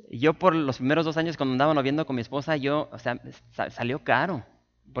yo por los primeros 2 años cuando andaba noviando con mi esposa, salió caro,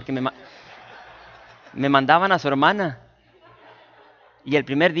 porque me mandaban a su hermana. Y el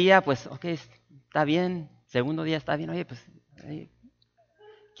primer día, pues, ok, está bien. Segundo día está bien. Oye, pues,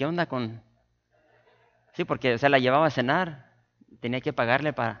 ¿qué onda con...? Sí, porque, la llevaba a cenar. Tenía que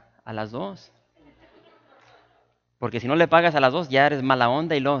pagarle a las 2. Porque si no le pagas a las 2, ya eres mala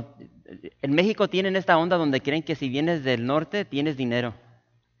onda. Y en México tienen esta onda donde creen que si vienes del norte, tienes dinero.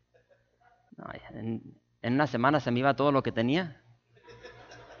 No, en una semana se me iba todo lo que tenía.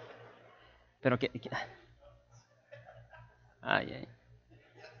 Pero ay.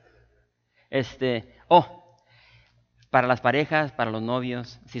 Para las parejas, para los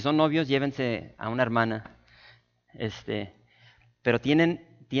novios. Si son novios, llévense a una hermana. Pero tienen,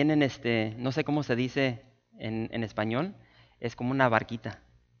 no sé cómo se dice en español, es como una barquita,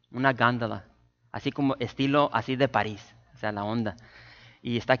 una gándola, así como estilo así de París, o sea, la onda.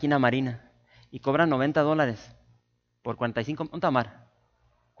 Y está aquí en la marina y cobran $90 por 45, un tamar,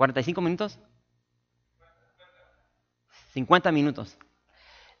 ¿45 minutos? 50 minutos.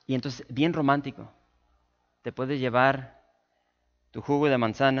 Y entonces, bien romántico. Te puedes llevar tu jugo de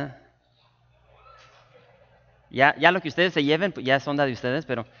manzana. Ya lo que ustedes se lleven, pues ya es onda de ustedes,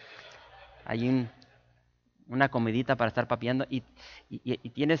 pero hay una comidita para estar papeando. Y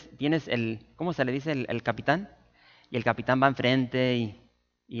tienes ¿cómo se le dice? El capitán. Y el capitán va enfrente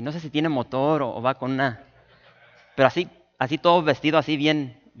y no sé si tiene motor o va con una... Pero así todo vestido, así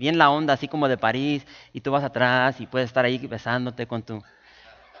bien la onda, así como de París. Y tú vas atrás y puedes estar ahí besándote con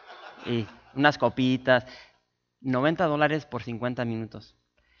y unas copitas. $90 por 50 minutos.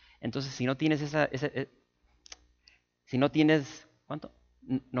 Entonces, si no tienes si no tienes, ¿cuánto?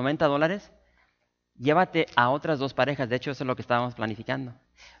 $90, llévate a otras 2 parejas. De hecho, eso es lo que estábamos planificando.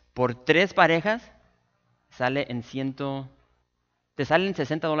 Por 3 parejas, te salen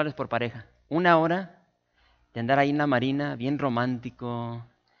 $60 por pareja. 1 hora de andar ahí en la marina, bien romántico,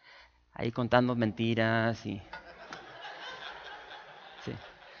 ahí contando mentiras y sí,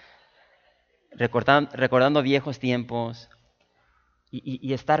 recordando viejos tiempos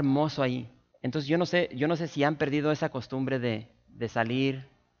y está hermoso ahí. Entonces yo no sé si han perdido esa costumbre de salir,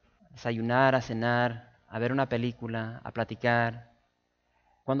 desayunar, a cenar, a ver una película, a platicar.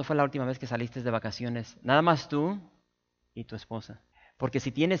 ¿Cuándo fue la última vez que saliste de vacaciones? Nada más tú y tu esposa. Porque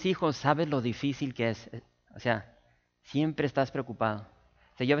si tienes hijos, sabes lo difícil que es. O sea, siempre estás preocupado.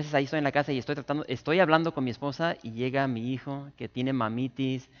 O sea, yo a veces ahí estoy en la casa y estoy hablando con mi esposa y llega mi hijo que tiene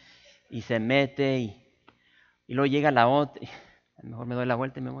mamitis y se mete y luego llega la otra. A lo mejor me doy la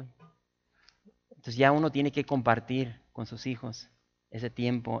vuelta y me voy. Entonces ya uno tiene que compartir con sus hijos ese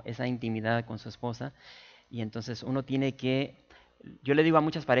tiempo, esa intimidad con su esposa. Y entonces uno tiene que, yo le digo a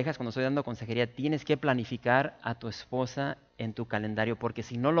muchas parejas cuando estoy dando consejería, tienes que planificar a tu esposa en tu calendario, porque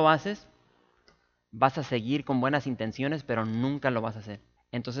si no lo haces, vas a seguir con buenas intenciones, pero nunca lo vas a hacer.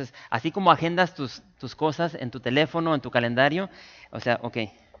 Entonces, así como agendas tus cosas en tu teléfono, en tu calendario, o sea, ok,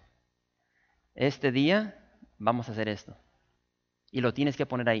 este día vamos a hacer esto. Y lo tienes que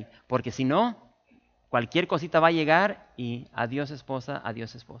poner ahí, porque si no, cualquier cosita va a llegar y adiós esposa,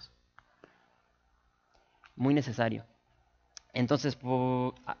 adiós esposo. Muy necesario. Entonces,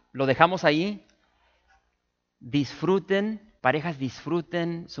 lo dejamos ahí. Disfruten, parejas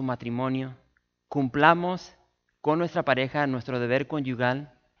disfruten su matrimonio. Cumplamos con nuestra pareja nuestro deber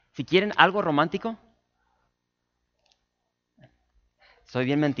conyugal. Si quieren algo romántico, soy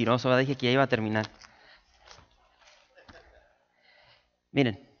bien mentiroso, ¿verdad? Dije que ya iba a terminar.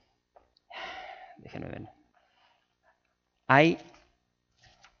 Miren, déjenme ver.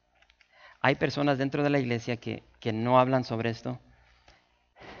 Hay personas dentro de la iglesia que no hablan sobre esto.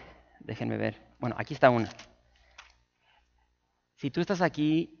 Déjenme ver. Bueno, aquí está una. Si tú estás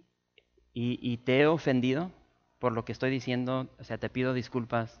aquí y te he ofendido por lo que estoy diciendo, o sea, te pido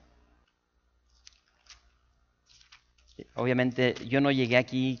disculpas. Obviamente yo no llegué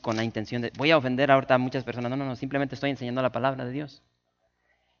aquí con la intención de, voy a ofender ahorita a muchas personas. No, simplemente estoy enseñando la palabra de Dios.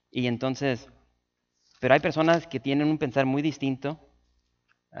 Y entonces, pero hay personas que tienen un pensar muy distinto,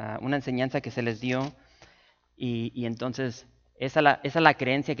 una enseñanza que se les dio, y entonces esa es la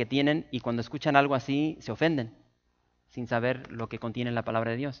creencia que tienen, y cuando escuchan algo así se ofenden, sin saber lo que contiene la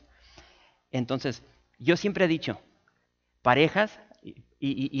palabra de Dios. Entonces, yo siempre he dicho, parejas,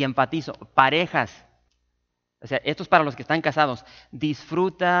 y enfatizo, parejas, o sea, esto es para los que están casados,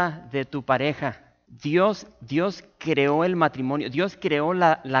 disfruta de tu pareja. Dios creó el matrimonio, Dios creó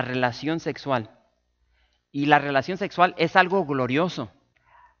la relación sexual, y la relación sexual es algo glorioso.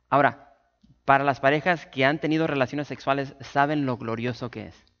 Ahora, para las parejas que han tenido relaciones sexuales, saben lo glorioso que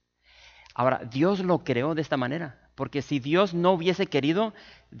es. Ahora, Dios lo creó de esta manera, porque si Dios no hubiese querido,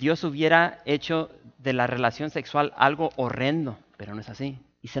 Dios hubiera hecho de la relación sexual algo horrendo, pero no es así.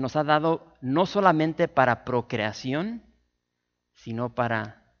 Y se nos ha dado no solamente para procreación, sino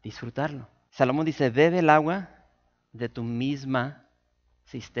para disfrutarlo. Salomón dice, bebe el agua de tu misma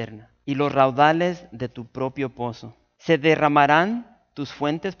cisterna y los raudales de tu propio pozo. Se derramarán tus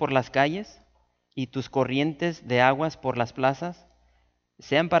fuentes por las calles y tus corrientes de aguas por las plazas.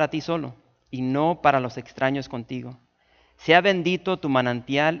 Sean para ti solo y no para los extraños contigo. Sea bendito tu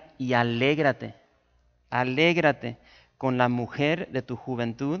manantial y alégrate con la mujer de tu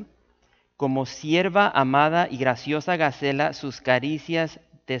juventud. Como sierva amada y graciosa gacela, sus caricias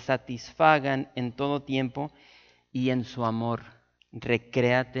te satisfagan en todo tiempo y en su amor.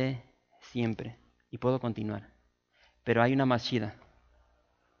 Recréate siempre. Y puedo continuar, pero hay una más chida.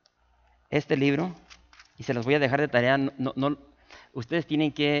 Este libro, y se los voy a dejar de tarea, ustedes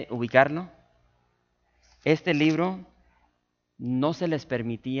tienen que ubicarlo. Este libro no se les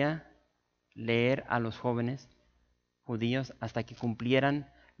permitía leer a los jóvenes judíos hasta que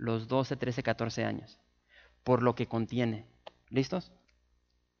cumplieran los 12, 13, 14 años, por lo que contiene. ¿Listos?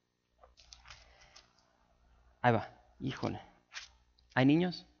 Ahí va, híjole. ¿Hay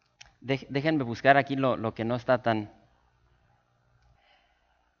niños? Déjenme buscar aquí lo que no está tan...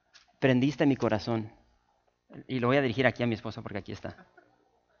 Prendiste mi corazón. Y lo voy a dirigir aquí a mi esposa porque aquí está.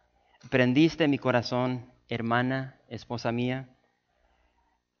 Prendiste mi corazón, hermana, esposa mía.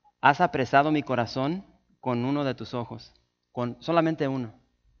 Has apresado mi corazón con uno de tus ojos, con solamente uno.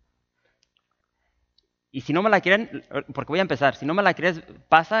 Y si no me la quieren, porque voy a empezar, si no me la crees,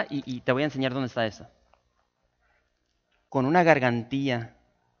 pasa y te voy a enseñar dónde está eso. Con una gargantilla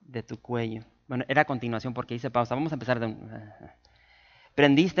de tu cuello. Bueno, era a continuación porque hice pausa. Vamos a empezar de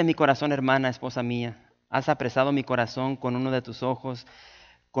Prendiste mi corazón, hermana, esposa mía. Has apresado mi corazón con uno de tus ojos,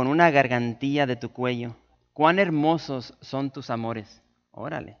 con una gargantilla de tu cuello. Cuán hermosos son tus amores.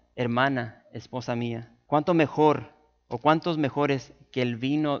 Órale, hermana, esposa mía. Cuánto mejor, o cuántos mejores que el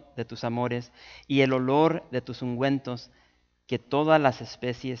vino de tus amores y el olor de tus ungüentos que todas las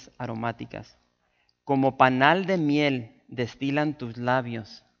especies aromáticas. Como panal de miel destilan tus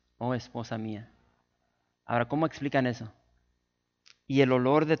labios, oh esposa mía. Ahora, ¿cómo explican eso? Y el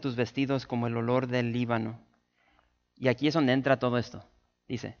olor de tus vestidos como el olor del Líbano. Y aquí es donde entra todo esto.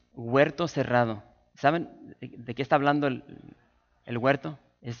 Dice, huerto cerrado. ¿Saben de qué está hablando el huerto?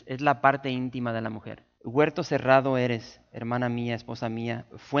 Es la parte íntima de la mujer. Huerto cerrado eres, hermana mía, esposa mía.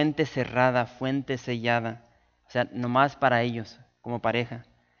 Fuente cerrada, fuente sellada. O sea, nomás para ellos, como pareja.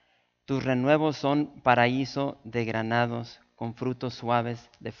 Tus renuevos son paraíso de granados, con frutos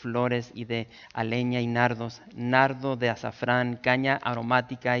suaves, de flores y de aleña y nardos, nardo de azafrán, caña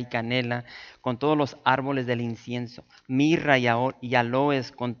aromática y canela, con todos los árboles del incienso, mirra y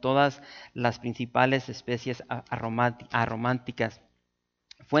aloes, con todas las principales especies aromáticas,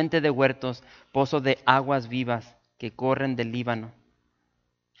 fuente de huertos, pozo de aguas vivas que corren del Líbano.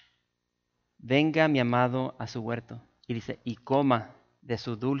 Venga mi amado a su huerto, y dice, y coma de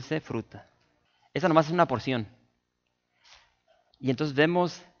su dulce fruta. Esa nomás es una porción. Y entonces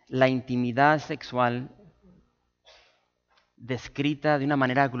vemos la intimidad sexual descrita de una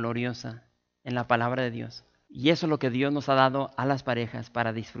manera gloriosa en la palabra de Dios. Y eso es lo que Dios nos ha dado a las parejas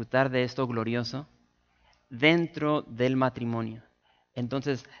para disfrutar de esto glorioso dentro del matrimonio.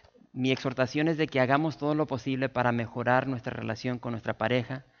 Entonces, mi exhortación es de que hagamos todo lo posible para mejorar nuestra relación con nuestra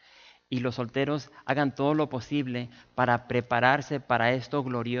pareja, y los solteros hagan todo lo posible para prepararse para esto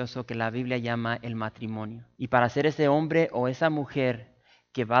glorioso que la Biblia llama el matrimonio. Y para ser ese hombre o esa mujer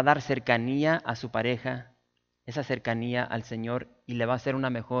que va a dar cercanía a su pareja, esa cercanía al Señor, y le va a hacer una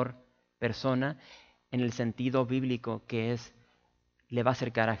mejor persona en el sentido bíblico, que es, le va a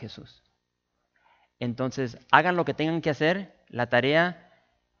acercar a Jesús. Entonces, hagan lo que tengan que hacer. La tarea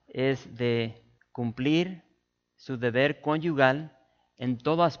es de cumplir su deber conyugal en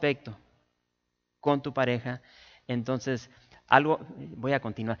todo aspecto con tu pareja. Entonces, voy a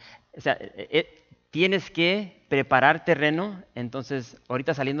continuar. O sea, tienes que preparar terreno. Entonces,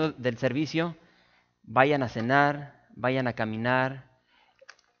 ahorita saliendo del servicio, vayan a cenar, vayan a caminar,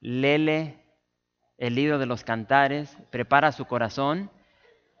 léele el libro de los Cantares, prepara su corazón.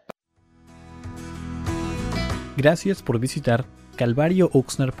 Gracias por visitar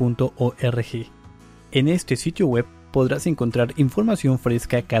calvariooxnard.org. En este sitio web podrás encontrar información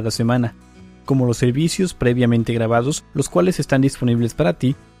fresca cada semana, como los servicios previamente grabados, los cuales están disponibles para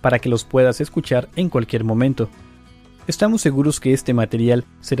ti, para que los puedas escuchar en cualquier momento. Estamos seguros que este material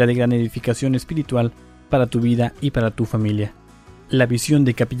será de gran edificación espiritual para tu vida y para tu familia. La visión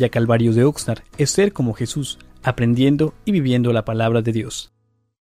de Capilla Calvario de Oxnard es ser como Jesús, aprendiendo y viviendo la palabra de Dios.